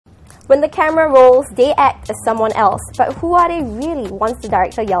When the camera rolls, they act as someone else. But who are they really once the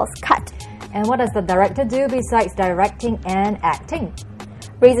director yells cut? And what does the director do besides directing and acting?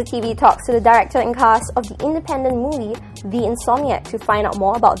 Razor TV talks to the director and cast of the independent movie The Insomniac to find out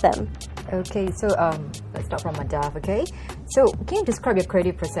more about them. Okay, so let's start from Madav, okay? So can you describe your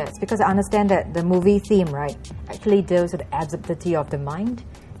creative process? Because I understand that the movie theme, right, actually deals with the absurdity of the mind.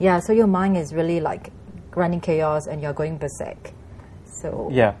 Yeah, so your mind is really like running chaos and you're going berserk. So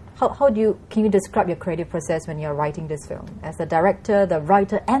yeah. Can you describe your creative process when you're writing this film? As the director, the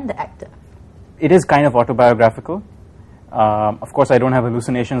writer and the actor? It is kind of autobiographical. Of course, I don't have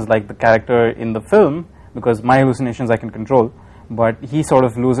hallucinations like the character in the film because my hallucinations I can control. But he sort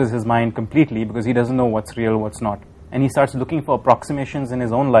of loses his mind completely because he doesn't know what's real, what's not. And he starts looking for approximations in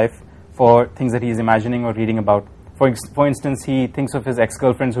his own life for things that he's imagining or reading about. For instance, he thinks of his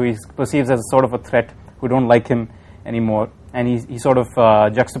ex-girlfriends who he perceives as sort of a threat, who don't like him anymore. And he sort of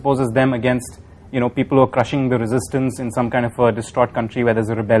juxtaposes them against, people who are crushing the resistance in some kind of a distraught country where there's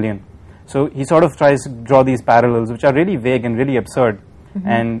a rebellion. So he sort of tries to draw these parallels, which are really vague and really absurd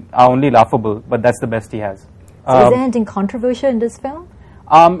and are only laughable, but that's the best he has. So is there anything controversial in this film?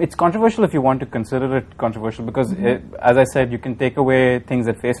 It's controversial if you want to consider it controversial because, as I said, you can take away things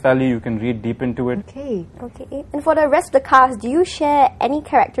at face value, you can read deep into it. Okay. And for the rest of the cast, do you share any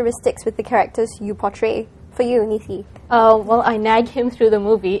characteristics with the characters you portray? For you, Nisi? Well, I nag him through the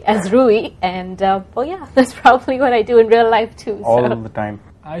movie as Rui, and yeah, that's probably what I do in real life too. All the time.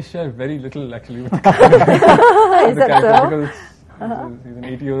 I share very little actually with the character. Is that so? Because he's an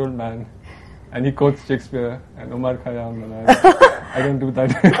 80-year-old man. And he quotes Shakespeare and Omar Khayyam, and I don't do that.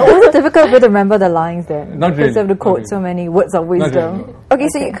 Was it difficult to remember the lines then? Not really. Because you have to quote so many words of wisdom. Really, no. Okay,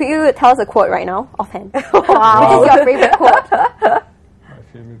 so could you tell us a quote right now, offhand? Wow. Which is your favorite quote? My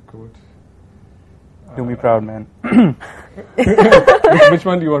favorite quote. Do me proud, man. Which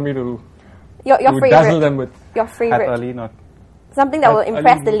one do you want me to Your favorite. dazzle them with? Your favorite. Ali, not. Something that will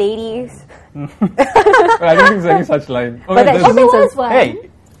impress the ladies. Well, I don't think there's any such line. But that she means as Hey,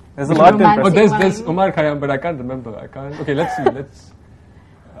 there's a lot to Oh, impress. there's Omar Khayyam, but I can't remember. Okay, let's see.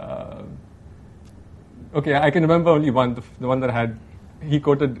 Okay, I can remember only one. The one that I had.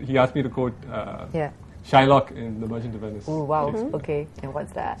 He asked me to quote Shylock in The Merchant of Venice. Oh, wow. Okay, and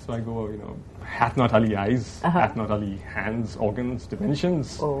what's that? So I go, hath not Ali eyes, hath not Ali hands, organs,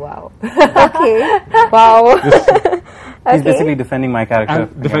 dimensions. Oh, wow. Okay. Wow. He's basically defending my character.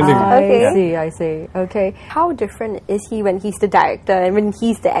 I'm defending. I see. Okay. How different is he when he's the director and when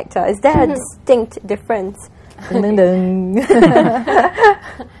he's the actor? Is there a distinct difference? Ding, ding, ding.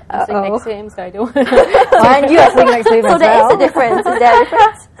 I'm sitting next to him, so I don't. And you are sitting next to him So as there well. is a difference. Is there a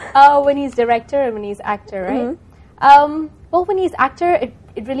difference? When he's director and when he's actor, right? Well, when he's actor,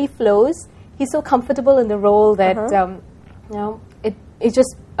 it really flows. He's so comfortable in the role that it's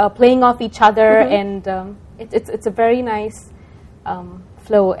just playing off each other, and it's a very nice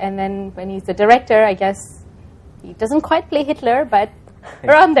flow. And then when he's the director, I guess he doesn't quite play Hitler, but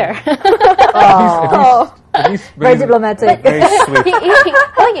around there. At least Very diplomatic. Very sweet.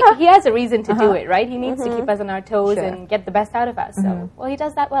 he has a reason to do it, right? He needs to keep us on our toes and get the best out of us. So, well, he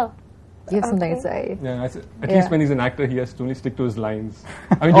does that well. You have something to say. Yeah, at least when he's an actor, he has to only stick to his lines.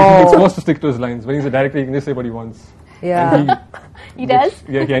 I mean, he's supposed to stick to his lines. When he's a director, he can just say what he wants. Yeah. And He does?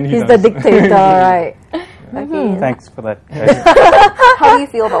 and he He's does. the dictator, right? Okay. Thanks for that. How do you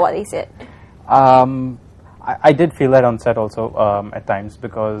feel about what they said? I did feel that on set also at times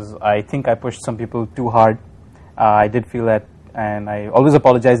because I think I pushed some people too hard. I did feel that, and I always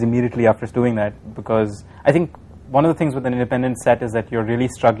apologize immediately after doing that because I think one of the things with an independent set is that you're really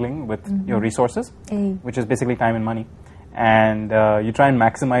struggling with your resources, which is basically time and money. And you try and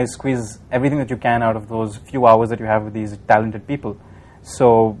maximize, squeeze everything that you can out of those few hours that you have with these talented people.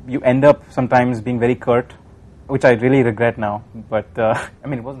 So you end up sometimes being very curt, which I really regret now. But I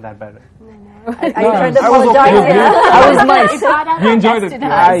mean, it wasn't that bad. Are you trying to apologize? I was nice. He enjoyed it.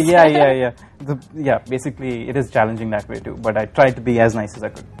 Yeah, basically it is challenging that way too. But I tried to be as nice as I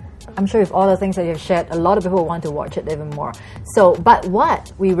could. I'm sure with all the things that you've shared, a lot of people want to watch it even more. So, but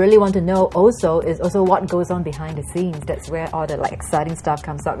what we really want to know also is what goes on behind the scenes. That's where all the exciting stuff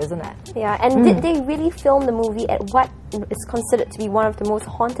comes up, isn't it? Yeah, and did they really film the movie at what is considered to be one of the most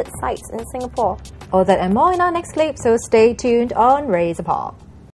haunted sites in Singapore? All that and more in our next clip, so stay tuned on Razor Pop.